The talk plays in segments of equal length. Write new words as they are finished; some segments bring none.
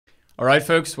All right,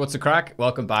 folks, what's the crack?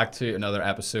 Welcome back to another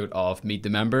episode of Meet the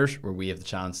Members, where we have the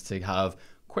chance to have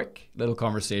quick little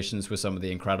conversations with some of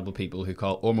the incredible people who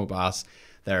call Ormeau Baths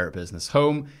their business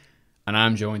home. And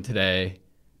I'm joined today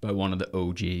by one of the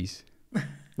OGs,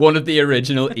 one of the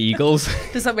original Eagles.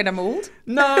 Does that mean I'm old?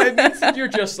 No, it means that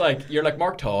you're like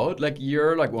Mark Todd, like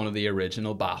you're like one of the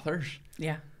original Bathers.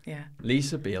 Yeah.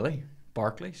 Lisa Bailie,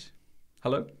 Barclays.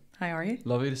 Hello. How are you?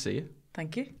 Lovely to see you.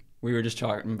 Thank you. We were just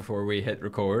chatting before we hit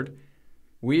record.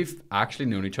 We've actually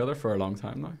known each other for a long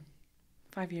time now.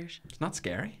 5 years. It's not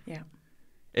scary. Yeah.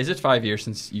 Is it 5 years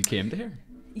since you came to here?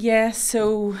 Yeah,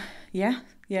 so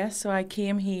I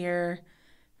came here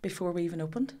before we even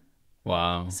opened.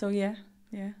 Wow. So yeah.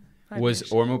 5 Was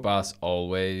years. Ormeau Baths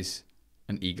always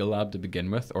an Eagle Lab to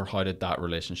begin with, or how did that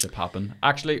relationship happen?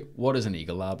 Actually, what is an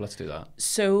Eagle Lab? Let's do that.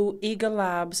 So Eagle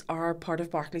Labs are part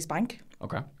of Barclays Bank.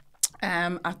 Okay.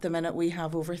 At the minute, we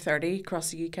have over 30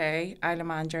 across the UK, Isle of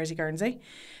Man, Jersey, Guernsey.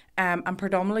 And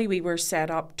predominantly, we were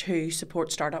set up to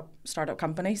support startup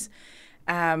companies.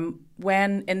 Back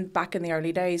in the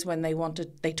early days, when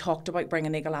they talked about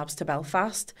bringing Eagle Labs to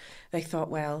Belfast, they thought,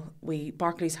 well,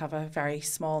 Barclays have a very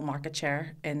small market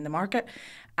share in the market.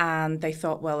 And they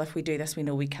thought, well, if we do this, we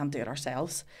know we can't do it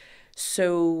ourselves.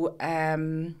 So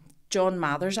John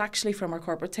Mathers, actually, from our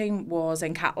corporate team, was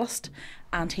in Catalyst,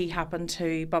 and he happened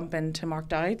to bump into Mark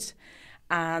Dowd's,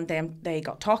 and then they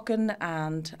got talking,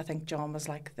 and I think John was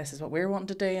like, this is what we're wanting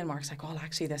to do, and Mark's like, well,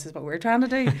 actually, this is what we're trying to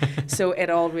do. So it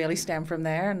all really stemmed from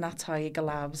there, and that's how Eagle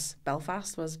Labs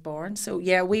Belfast was born. So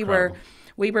yeah, we were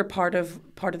part of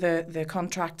the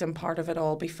contract and part of it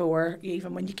all before,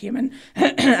 even when you came in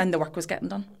and the work was getting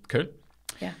done. Cool.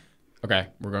 Yeah. Okay,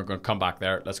 we're going to come back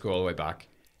there. Let's go all the way back.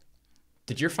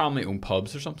 Did your family own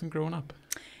pubs or something growing up?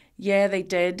 Yeah, they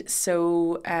did.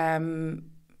 So, how do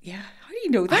you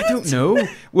know that? I don't know.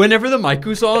 Whenever the mic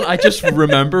goes on, I just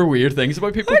remember weird things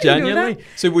about people, genuinely.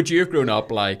 So would you have grown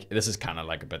up like, this is kind of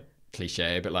like a bit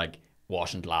cliche, but like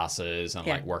washing glasses and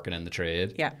like working in the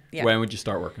trade? Yeah. When would you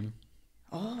start working?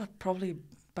 Oh, probably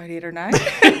about 8 or 9. That's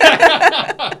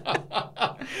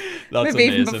Maybe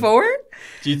amazing. even before.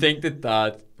 Do you think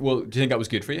that was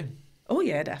good for you? Oh,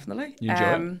 yeah, definitely. You enjoy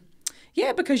it?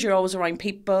 Yeah, because you're always around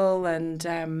people, and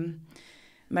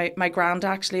my grand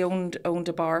actually owned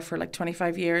a bar for like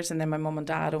 25 years, and then my mum and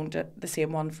dad owned the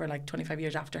same one for like 25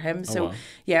 years after him. So wow.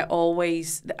 yeah,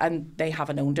 always, and they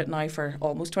haven't owned it now for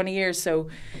almost 20 years. So,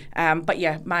 but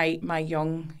yeah, my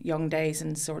young days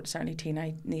and certainly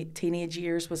teenage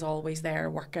years was always there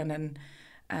working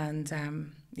and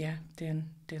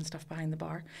doing stuff behind the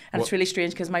bar. And it's really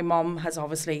strange because my mum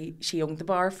she owned the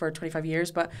bar for 25 years,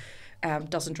 but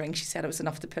doesn't drink. She said it was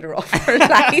enough to put her off her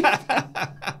life.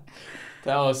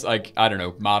 Tell us, like, I don't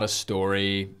know, maddest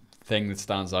story, thing that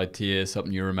stands out to you,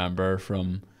 something you remember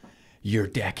from your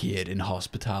decade in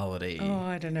hospitality. Oh,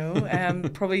 I don't know.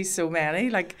 Probably so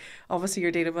many. Like, obviously you're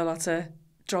dealing with lots of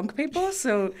drunk people,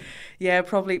 so yeah,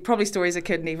 probably stories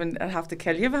I'd have to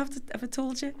kill you if I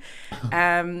told you.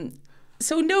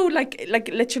 So no, like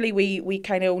literally we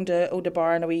kind of owned a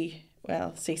bar in a wee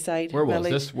seaside. Where was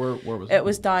village. this? Where was it? It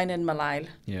was down in Malisle.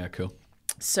 Yeah, cool.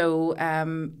 So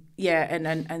and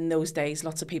those days,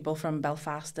 lots of people from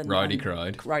Belfast and Rowdy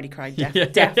crowd,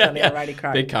 definitely a rowdy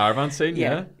crowd. Big caravan scene,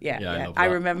 yeah. I love I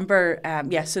that. remember,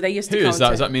 so they used to. Who come is that?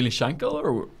 to- Is that mainly Shankill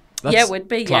or? That's yeah, it would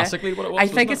be. classically what it was. I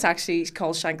think wasn't it's actually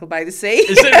called Shankill by the Sea.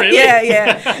 Is it really?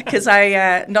 yeah. Because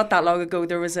I not that long ago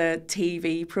there was a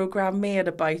TV program made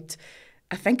about.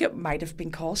 I think it might have been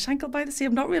called Shankill by the Sea.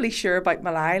 I'm not really sure about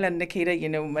Malisle and Nikita. You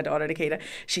know, my daughter Nikita.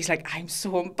 She's like, I'm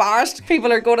so embarrassed.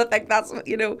 People are going to think that's what,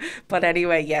 But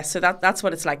anyway, yeah. So that's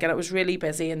what it's like, and it was really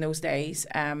busy in those days.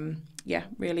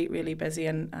 Really, really busy,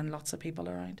 and lots of people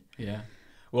around. Yeah.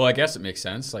 Well, I guess it makes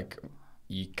sense. Like,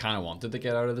 you kind of wanted to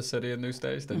get out of the city in those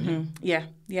days, didn't you?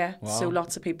 Yeah. Wow. So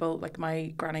lots of people, like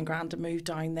my gran and grand, moved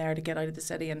down there to get out of the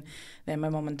city, and then my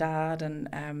mum and dad. And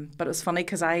but it was funny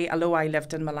because although I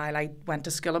lived in Malisle, I went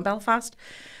to school in Belfast.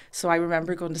 So I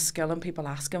remember going to school and people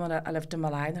asking when I lived in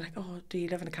Malisle, and they're like, "Oh, do you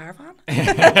live in a caravan?" I was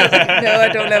like, no, I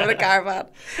don't live in a caravan.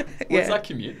 What's that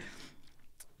commute?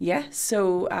 Yeah,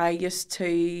 so I used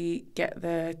to get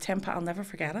the I'll never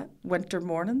forget it, winter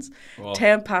mornings, Well,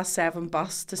 7:10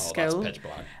 bus to school. That's pitch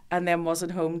black. And then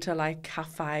wasn't home till like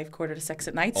 5:30, 5:45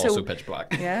 at night. Also so pitch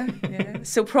black. Yeah.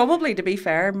 So probably, to be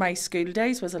fair, my school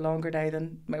days was a longer day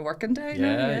than my working day.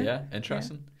 Yeah.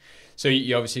 Interesting. So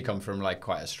you obviously come from like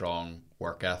quite a strong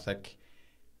work ethic.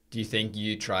 Do you think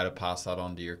you try to pass that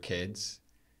on to your kids?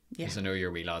 Yeah. Because I know your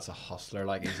wee lad's a hustler,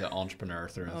 like he's an entrepreneur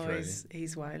through and through.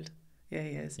 He's wild. Yeah,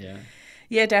 he is.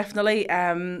 Yeah, definitely.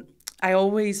 I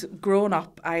always, growing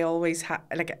up, I always had,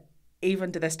 like,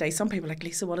 even to this day, some people are like,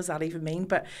 Lisa, what does that even mean?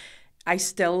 But I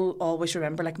still always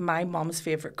remember, like, my mum's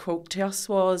favourite quote to us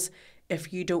was,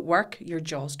 if you don't work, your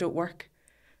jaws don't work.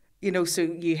 You know, so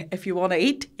if you want to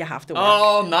eat, you have to work.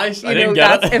 Oh, nice. I didn't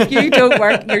get it. If you don't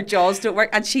work, your jaws don't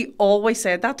work. And she always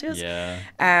said that to us. Yeah.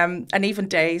 And even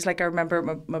days, like I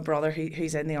remember my brother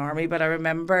who's in the army, but I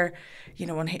remember, you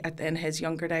know, when in his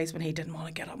younger days when he didn't want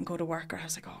to get up and go to work, or I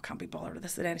was like, oh, I can't be bothered with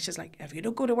this today. And she's like, if you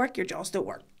don't go to work, your jaws don't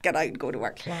work. Get out and go to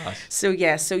work. Class. So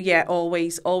yeah,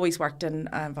 always worked, and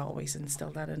I've always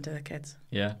instilled that into the kids.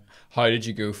 Yeah. How did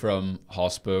you go from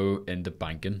hospo into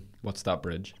banking? What's that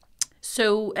bridge?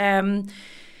 So,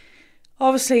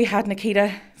 obviously had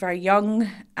Nikita very young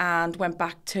and went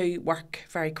back to work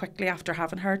very quickly after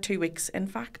having her, 2 weeks in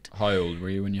fact. How old were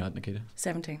you when you had Nikita?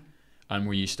 17. And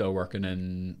were you still working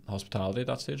in hospitality at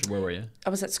that stage, or where were you?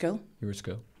 I was at school. You were at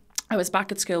school? I was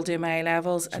back at school doing my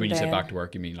A-levels. So when you say back to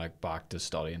work, you mean like back to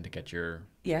studying to get your...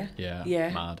 Yeah.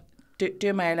 Mad.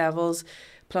 Doing my A-levels.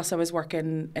 Plus I was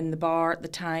working in the bar at the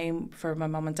time for my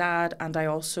mum and dad, and I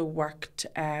also worked...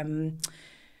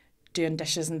 doing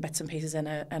dishes and bits and pieces in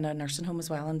a nursing home as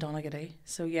well in Donegal.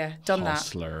 So yeah, done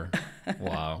Hustler. that.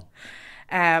 Wow.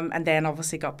 And then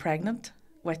obviously got pregnant,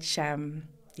 which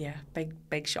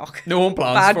big shock. No one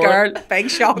plans Bad for girl, it. Big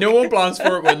shock. No one plans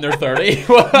for it when they're 30.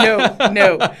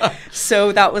 No.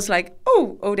 So that was like,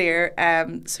 oh dear.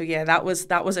 So yeah, that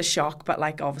was a shock. But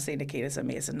like obviously Nikita's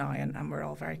amazing now, and we're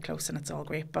all very close, and it's all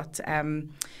great. But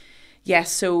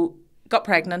so got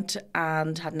pregnant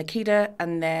and had Nikita,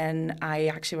 and then I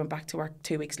actually went back to work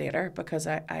 2 weeks later because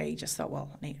I just thought, well,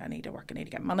 I need to work, I need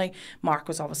to get money. Mark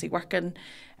was obviously working,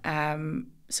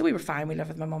 so we were fine. We lived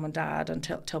with my mum and dad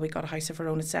until we got a house of our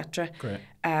own, etc. Great.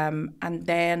 And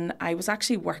then I was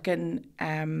actually working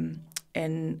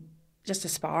in just a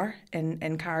spa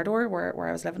in Carador where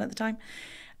I was living at the time,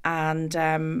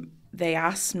 and they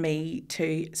asked me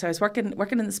to, so I was working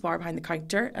in the spa behind the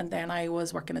counter, and then I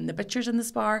was working in the butchers in the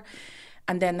spa,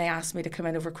 and then they asked me to come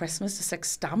in over Christmas to stick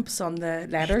stamps on the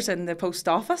letters in the post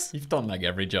office. You've done like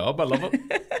every job. I love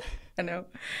it. I know.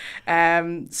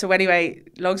 So anyway,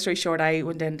 long story short, I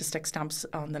went in to stick stamps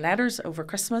on the letters over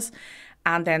Christmas,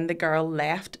 and then the girl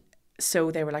left,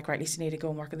 so they were like, right, Lisa, you need to go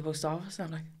and work in the post office. And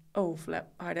I'm like, oh flip,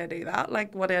 how do I do that?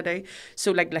 Like, what do I do?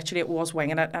 So like literally it was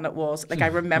winging it, and it was like, I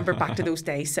remember back to those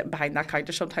days sitting behind that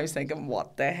counter sometimes thinking,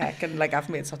 what the heck? And like, I've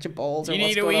made such a balls. You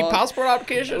need a wee passport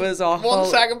application. It was awful. 1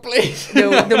 second, please.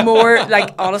 No, the more,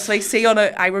 like, honestly, see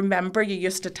I remember you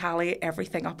used to tally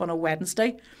everything up on a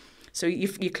Wednesday. So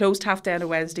you closed half day on a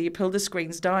Wednesday, you pulled the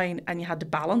screens down, and you had to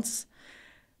balance.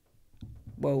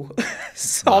 Whoa.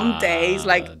 Some days,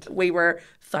 like, we were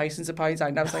thousands of pounds out,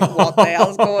 and I was like, what the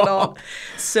hell's going on?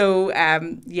 So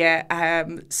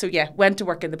went to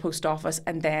work in the post office,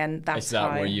 and then that's Is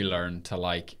that where you learn to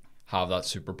like have that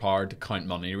superpower to count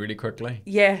money really quickly?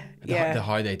 Yeah.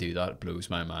 How they do that blows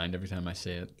my mind every time I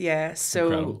see it. Yeah, so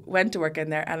incredible. Went to work in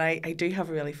there, and I do have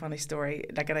a really funny story,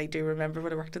 like, and I do remember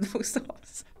when I worked in the post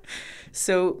office.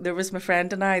 So there was my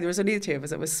friend and I, there was only the two of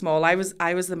us, it was small. I was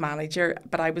the manager,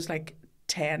 but I was like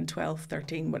 10, 12,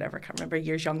 13, whatever, I can't remember,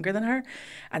 years younger than her.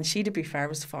 And she, to be fair,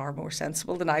 was far more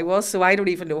sensible than I was. So I don't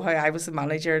even know how I was the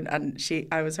manager and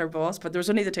I was her boss, but there was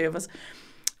only the two of us.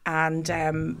 And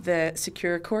the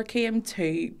Secure Corps came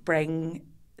to bring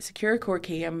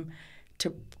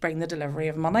the delivery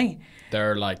of money.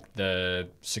 They're like the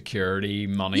security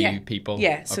money people?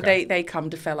 Yeah, so okay. they come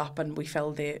to fill up, and we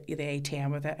fill the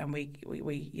ATM with it, and we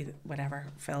whatever,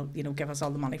 fill, give us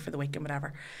all the money for the week and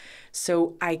whatever.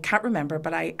 So I can't remember,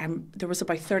 but there was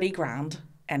about 30 grand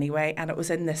anyway, and it was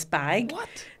in this bag.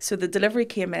 What? So the delivery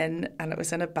came in, and it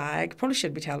was in a bag. Probably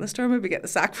shouldn't be telling the story, maybe get the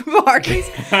sack from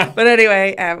Barclays. But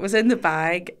anyway, it was in the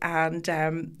bag, and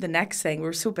the next thing, we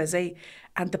were so busy,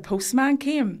 and the postman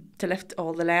came to lift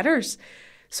all the letters.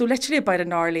 So literally about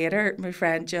an hour later, my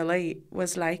friend Julie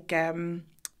was like,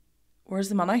 where's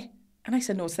the money? And I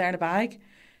said, no, it's there in a bag.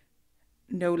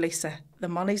 No, Lisa, the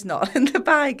money's not in the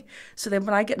bag. So then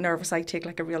when I get nervous, I take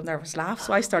like a real nervous laugh.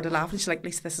 So I started laughing. She's like,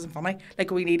 Lisa, this isn't funny.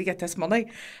 Like, we need to get this money.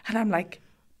 And I'm like,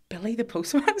 Billy, the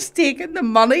postman's taking the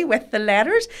money with the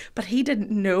letters. But he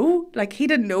didn't know. Like, he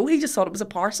didn't know. He just thought it was a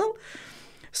parcel.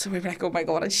 So we were like, oh my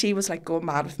God. And she was like going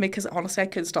mad with me because honestly, I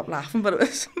couldn't stop laughing, but it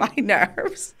was my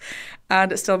nerves.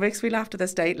 And it still makes me laugh to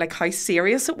this day, like how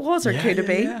serious it was, or could it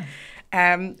be? Yeah.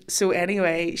 So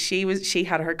anyway, she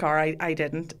had her car, I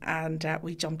didn't, and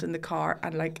we jumped in the car,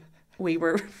 and like we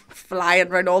were flying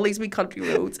around all these wee country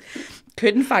roads,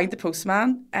 couldn't find the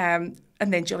postman,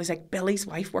 and then Julie's like, Billy's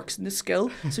wife works in the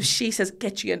school, so she says,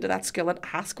 get you into that school and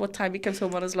ask what time he comes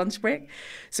home on his lunch break.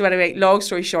 So anyway, long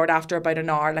story short, after about an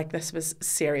hour, like, this was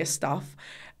serious stuff,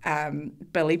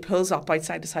 Billy pulls up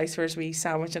outside his house for his wee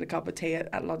sandwich and a cup of tea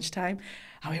at lunchtime.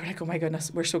 And we were like, oh my goodness,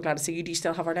 we're so glad to see you. Do you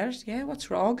still have our letters? Yeah, what's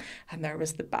wrong? And there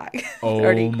was the bag. Oh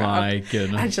 30 my grand.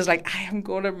 goodness. And she's like, I am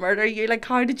going to murder you. Like,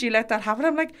 how did you let that happen?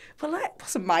 I'm like, well, it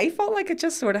wasn't my fault. Like, it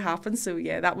just sort of happened. So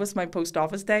yeah, that was my post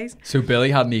office days. So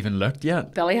Billy hadn't even looked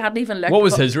yet? Billy hadn't even looked. What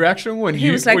was his reaction when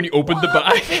you was like, when you opened the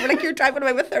bag? We were like, you're driving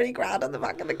away with 30 grand in the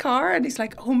back of the car. And he's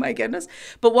like, oh my goodness.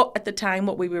 But what at the time,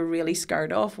 what we were really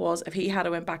scared of was if he had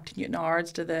went back to Newton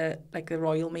Ards to the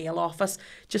Royal Mail office,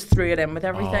 just threw it in with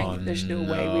everything. Oh, There's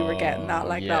no way we were getting that.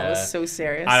 Like, that was so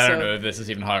serious. I don't know if this is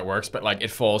even how it works, but like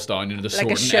it falls down into the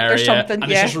like sorting area or something,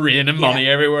 and it's just raining money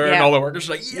everywhere and all the workers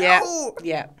are like, yo!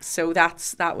 Yeah. So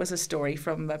that was a story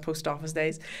from the post office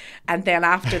days. And then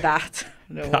after that,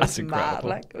 no, it was mad.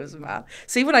 Like, it was mad.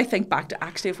 See, when I think back to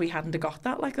actually if we hadn't have got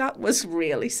that, like, that was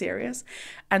really serious.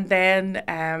 And then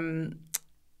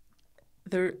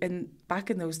back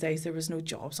in those days there was no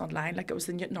jobs online. Like, it was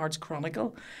the Newton Ards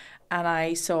Chronicle, and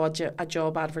I saw a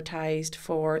job advertised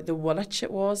for the Woolwich,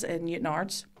 it was, in Newton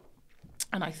Ards.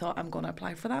 And I thought, I'm going to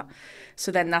apply for that. So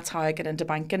then that's how I got into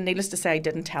banking. Needless to say, I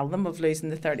didn't tell them of losing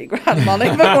the 30 grand money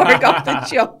before I got the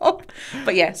job.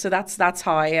 But yeah, so that's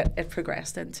how it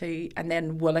progressed into. And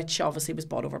then Woolwich obviously was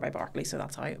bought over by Barclays. So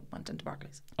that's how I went into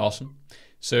Barclays. Awesome.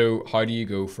 So how do you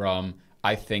go from,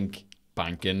 I think,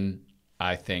 banking,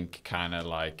 I think kind of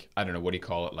like, I don't know, what do you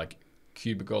call it? Like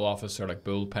cubicle office or like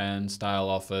bullpen style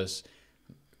office.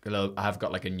 I've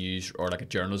got like a news or like a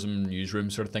journalism newsroom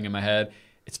sort of thing in my head.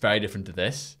 It's very different to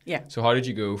this. Yeah. So how did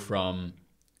you go from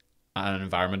an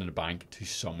environment in a bank to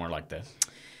somewhere like this?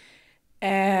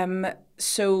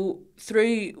 So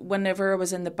through whenever I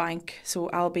was in the bank, so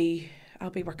I'll be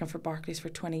working for Barclays for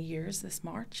 20 years this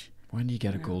March. When do you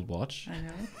get a gold watch? I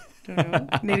know. Don't know.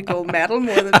 Need a gold medal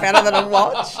better than a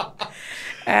watch.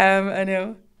 I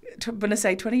know. When I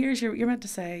say 20 years, you're meant to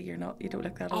say you don't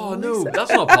look that old. Oh no,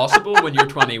 that's not possible when you're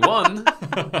 21.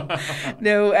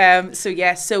 No,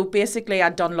 so basically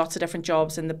I'd done lots of different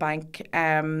jobs in the bank,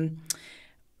 and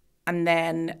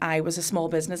then I was a small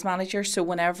business manager. So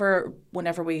whenever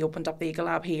we opened up the Eagle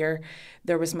Lab here,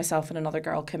 there was myself and another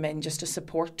girl come in just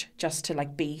to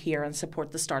like be here and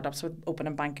support the startups with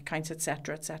opening bank accounts,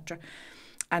 etc., etc.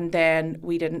 And then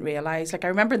we didn't realise, like, I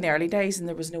remember in the early days and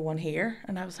there was no one here,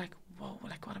 and I was like, whoa,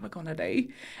 like, what am I going to do?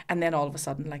 And then all of a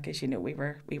sudden, like, as you know, we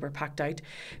were packed out.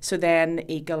 So then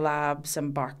Eagle Labs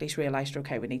and Barclays realised,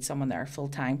 okay, we need someone there full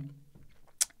time.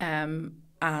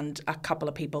 And a couple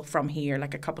of people from here,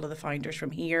 like a couple of the founders from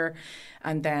here,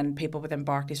 and then people within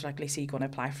Barclays were like, Lisa, you going to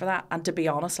apply for that? And to be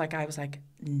honest, like, I was like,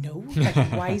 no, like,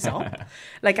 wise up.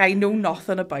 Like, I know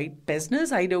nothing about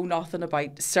business. I know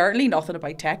certainly nothing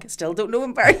about tech. Still don't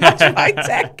know very much about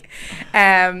tech.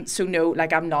 So no,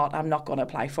 like, I'm not going to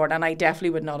apply for it. And I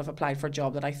definitely would not have applied for a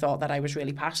job that I thought that I was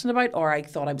really passionate about or I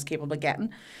thought I was capable of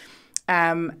getting.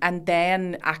 And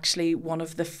then actually two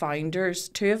of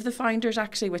the founders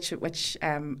actually, which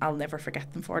I'll never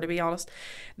forget them for, to be honest,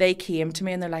 they came to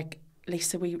me and they're like,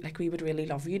 Lisa, we would really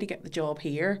love you to get the job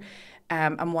here.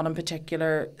 And one in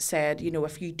particular said, you know,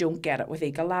 if you don't get it with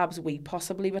Eagle Labs, we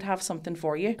possibly would have something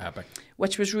for you. Epic.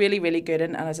 Which was really, really good.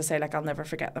 And as I say, like, I'll never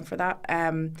forget them for that.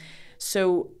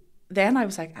 So then I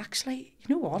was like, actually,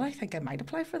 you know what? I think I might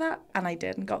apply for that. And I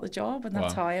did and got the job. And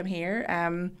that's how I am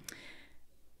here.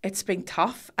 It's been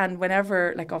tough, and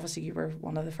whenever, like, obviously you were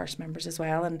one of the first members as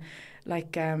well, and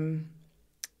like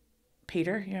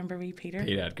Peter, you remember wee Peter?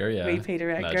 Peter Edgar, yeah. Wee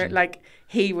Peter Edgar, Legend. like,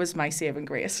 he was my saving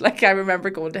grace. Like, I remember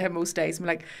going to him most days and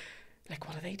be like,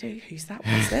 what do they do? Who's that?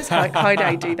 What's this? How do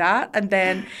I do that? And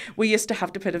then we used to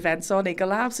have to put events on Eagle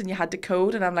Labs and you had to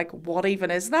code, and I'm like, what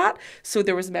even is that? So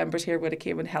there was members here would have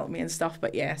came and helped me and stuff.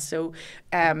 But yeah, so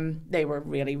they were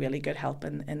really, really good help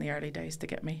in the early days to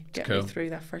get me through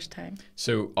that first time.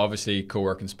 So obviously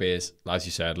co-working space, as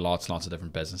you said, lots of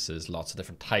different businesses, lots of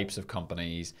different types of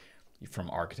companies, from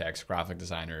architects, graphic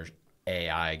designers,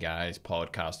 AI guys,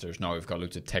 podcasters. Now we've got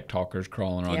loads of TikTokers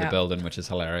crawling around the building, which is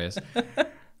hilarious.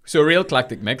 So a real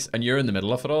eclectic mix, and you're in the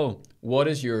middle of it all. What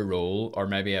is your role, or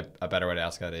maybe a better way to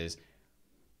ask that is,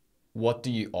 what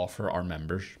do you offer our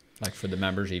members? Like, for the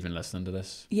members even listening to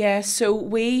this? Yeah, so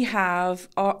we have,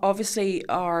 obviously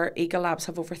our Eagle Labs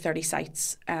have over 30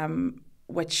 sites,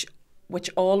 which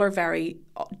all are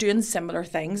doing similar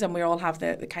things, and we all have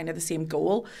the kind of the same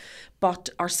goal, but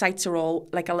our sites are all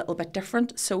like a little bit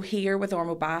different. So here with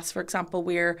Ormeau Baths, for example,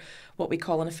 we're what we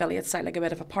call an affiliate site, like a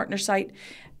bit of a partner site.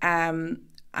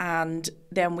 And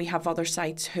then we have other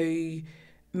sites who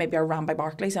maybe are run by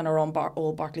Barclays and are on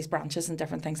all Barclays branches and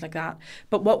different things like that.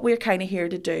 But what we're kind of here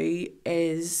to do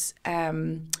is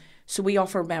So we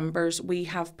offer members, we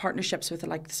have partnerships with the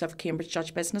likes of Cambridge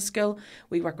Judge Business School,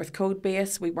 we work with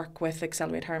Codebase, we work with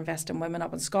Accelerate Her Invest in Women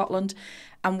up in Scotland,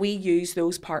 and we use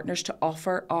those partners to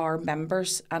offer our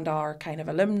members and our kind of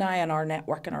alumni and our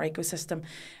network and our ecosystem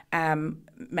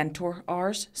mentor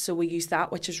hours. So we use that,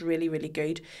 which is really, really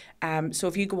good. So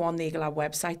if you go on the Eagle Lab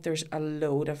website, there's a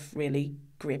load of really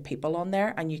great people on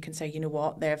there, and you can say, you know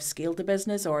what, they've scaled the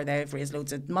business or they've raised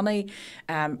loads of money.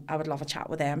 I would love a chat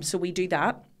with them. So we do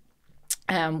that.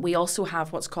 We also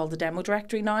have what's called the demo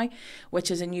directory now, which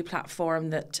is a new platform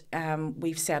that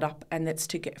we've set up, and it's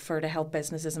to help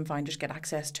businesses and founders get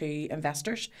access to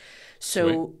investors.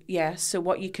 So yeah, so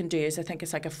what you can do is, I think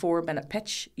it's like a 4-minute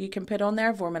pitch you can put on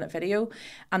there, 4-minute video,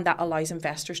 and that allows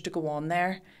investors to go on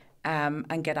there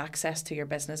and get access to your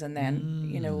business, and then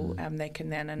you know they can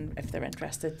then, and if they're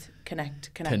interested,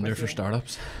 connect Tinder with for you.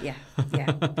 startups. Yeah.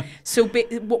 So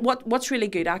what's really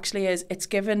good actually is it's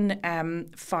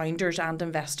given founders and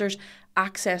investors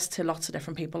access to lots of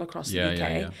different people across the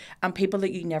UK and people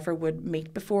that you never would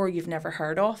meet before, you've never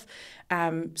heard of.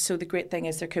 So the great thing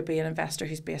is there could be an investor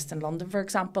who's based in London, for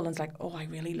example, and it's like, oh, I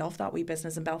really love that wee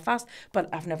business in Belfast, but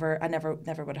I never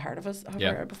would have heard of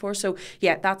it before. So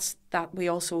yeah, that's that. We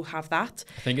also have that.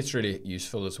 I think it's really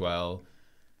useful as well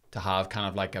to have kind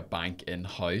of like a bank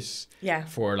in-house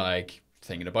for like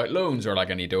thinking about loans, or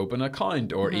like I need to open an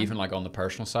account, or even like on the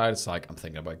personal side, it's like I'm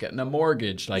thinking about getting a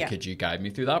mortgage, like could you guide me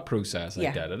through that process?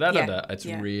 Like It's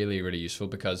really, really useful,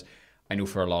 because I know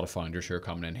for a lot of founders who are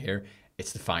coming in here,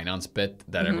 it's the finance bit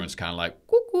that everyone's kind of like,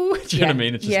 woo-woo. Do you know what I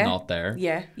mean? It's just not there.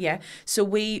 Yeah. So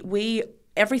we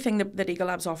everything that Eagle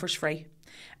Labs offers free.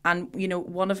 And you know,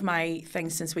 one of my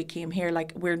things since we came here,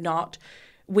 like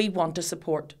we want to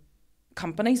support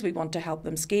companies, we want to help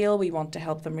them scale, we want to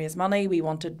help them raise money, we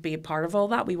want to be a part of all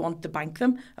that, we want to bank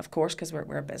them, of course, because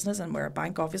we're a business and we're a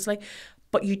bank, obviously,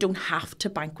 but you don't have to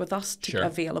bank with us to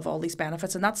avail of all these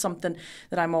benefits. And that's something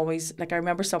that I'm always, like, I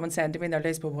remember someone saying to me in their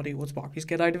days, but what's Barclays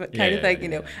get out of it, kind of thing, you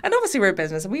know. And obviously we're a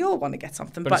business and we all want to get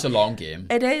something. But it's a long game.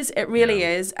 It is, it really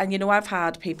is. And you know, I've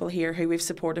had people here who we've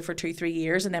supported for 2-3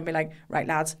 years and then be like, right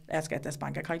lads, let's get this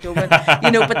bank account open.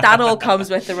 You know, but that all comes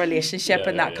with the relationship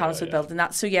and that comes with building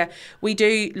that. So yeah, we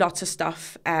do lots of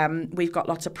stuff. We've got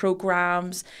lots of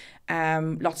programs.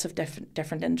 Lots of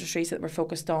different industries that we're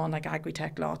focused on, like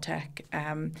agri-tech, law tech.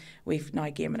 We've now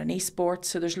gaming and esports.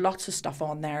 So there's lots of stuff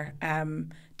on there.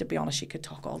 To be honest, you could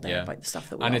talk all day about the stuff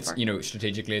that we offer. And it's, you know,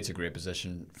 strategically, it's a great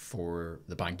position for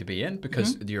the bank to be in,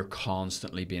 because you're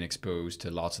constantly being exposed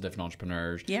to lots of different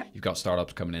entrepreneurs. Yeah. You've got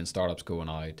startups coming in, startups going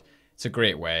out. It's a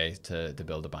great way to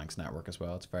build a bank's network as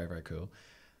well. It's very, very cool.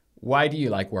 Why do you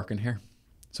like working here?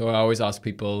 So I always ask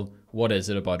people, what is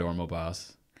it about Ormeau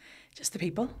Baths? Just the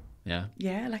people.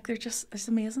 Yeah, like it's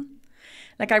amazing.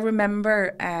 Like I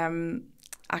remember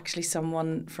actually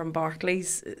someone from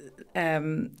Barclays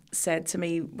said to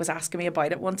me, was asking me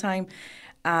about it one time,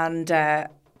 and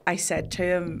I said to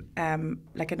him,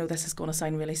 like, I know this is going to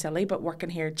sound really silly, but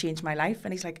working here changed my life.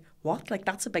 And he's like, what? Like,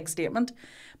 that's a big statement.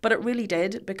 But it really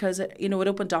did, because it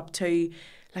opened up to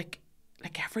like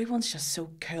everyone's just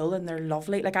so cool and they're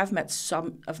lovely. Like I've met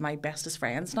some of my bestest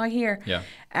friends now here.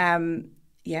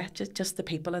 Just the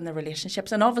people and the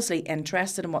relationships, and obviously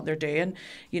interested in what they're doing,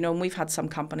 you know. And we've had some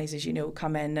companies, as you know,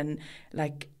 come in, and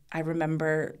like I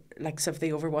remember like some of the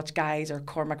Overwatch guys or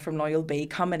Cormac from Loyal Bee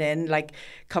coming in, like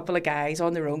a couple of guys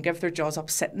on their own, give their jaws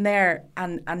up, sitting there,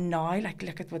 and now like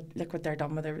look what they're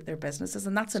done with their businesses,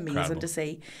 and that's amazing incredible to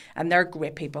see. And they're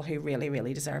great people who really,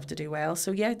 really deserve to do well.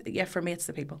 So yeah, for me it's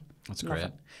the people. That's great.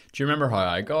 Do you remember how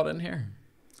I got in here?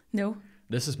 No.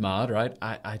 This is mad, right?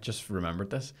 I just remembered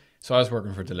this. So I was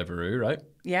working for Deliveroo, right?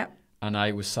 Yeah. And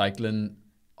I was cycling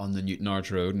on the Newton Arch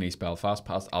Road in East Belfast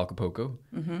past Acapulco.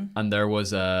 And there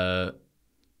was an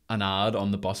ad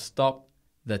on the bus stop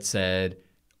that said,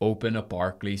 open a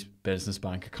Barclays business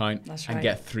bank account and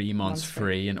get 3 months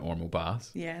free in Ormeau Baths.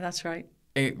 Yeah, that's right.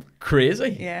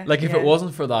 Crazy. Yeah. Like if it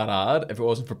wasn't for that ad, if it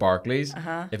wasn't for Barclays,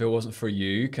 if it wasn't for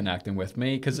you connecting with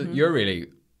me, because you're really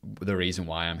the reason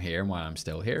why I'm here and why I'm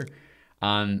still here.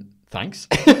 And thanks.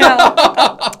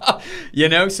 You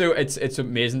know, so it's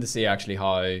amazing to see actually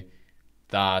how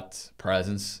that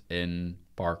presence in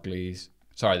Barclays,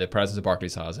 the presence of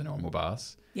Barclays has in Ormeau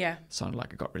Baths. Yeah. Sounded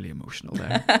like I got really emotional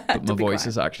there, but my voice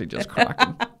is actually just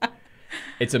cracking.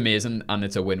 It's amazing, and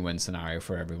it's a win-win scenario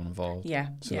for everyone involved. Yeah.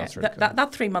 So that's really cool.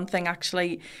 That 3-month thing,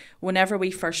 actually, whenever we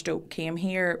first came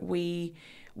here, we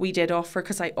did offer,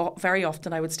 because very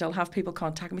often I would still have people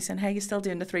contact me saying, hey, you still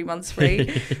doing the 3 months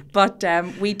free? But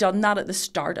we done that at the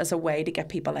start as a way to get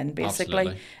people in,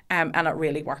 basically. And it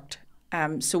really worked.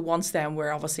 So once then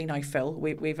we're obviously now full.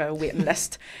 We've a waiting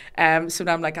list. So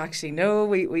now I'm like, actually no,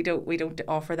 we don't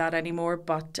offer that anymore.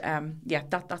 But yeah,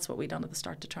 that's what we done at the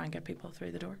start to try and get people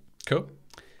through the door. Cool.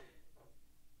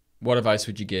 What advice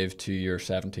would you give to your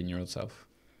 17-year-old self?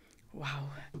 Wow.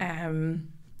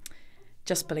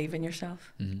 Just believe in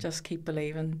yourself. Mm-hmm. Just keep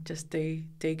believing. Just do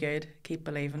good. Keep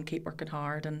believing. Keep working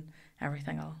hard, and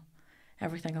everything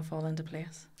will fall into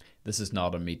place. This is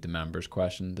not a meet the members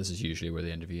question. This is usually where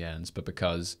the interview ends, but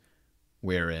because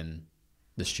we're in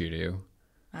the studio,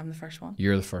 I'm the first one.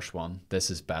 You're the first one. This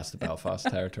is best of Belfast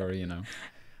territory, you know.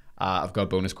 I've got a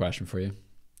bonus question for you,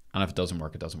 and if it doesn't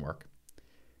work, it doesn't work.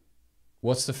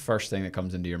 What's the first thing that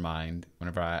comes into your mind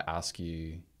whenever I ask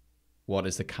you, what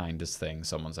is the kindest thing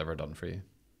someone's ever done for you?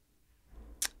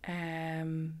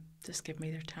 Just give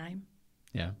me their time.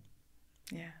 Yeah.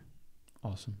 Yeah.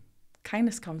 Awesome.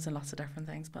 Kindness comes in lots of different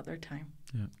things, but their time.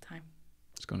 Yeah. Time.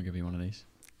 Just going to give you one of these.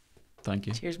 Thank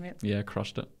you. Cheers, mate. Yeah,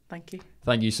 crushed it. Thank you.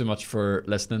 Thank you so much for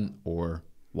listening or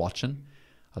watching.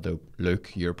 Although,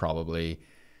 Luke, you're probably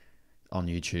on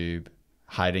YouTube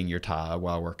hiding your tab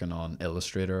while working on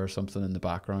Illustrator or something in the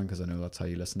background, because I know that's how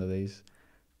you listen to these.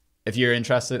 If you're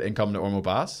interested in coming to Ormeau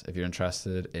Baths, if you're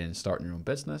interested in starting your own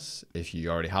business, if you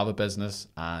already have a business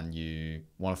and you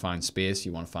want to find space,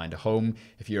 you want to find a home,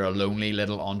 if you're a lonely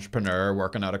little entrepreneur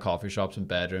working out of coffee shops and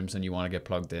bedrooms and you want to get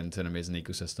plugged into an amazing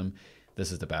ecosystem,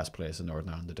 this is the best place in Northern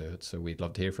Ireland to do it. So we'd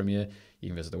love to hear from you. You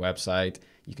can visit the website.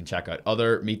 You can check out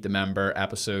other Meet the Member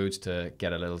episodes to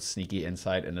get a little sneaky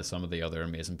insight into some of the other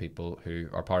amazing people who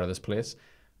are part of this place.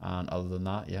 And other than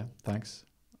that, yeah, thanks.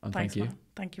 And Thanks, thank you. man.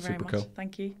 Thank you very Super much. cool.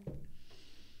 Thank you.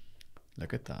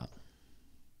 Look at that.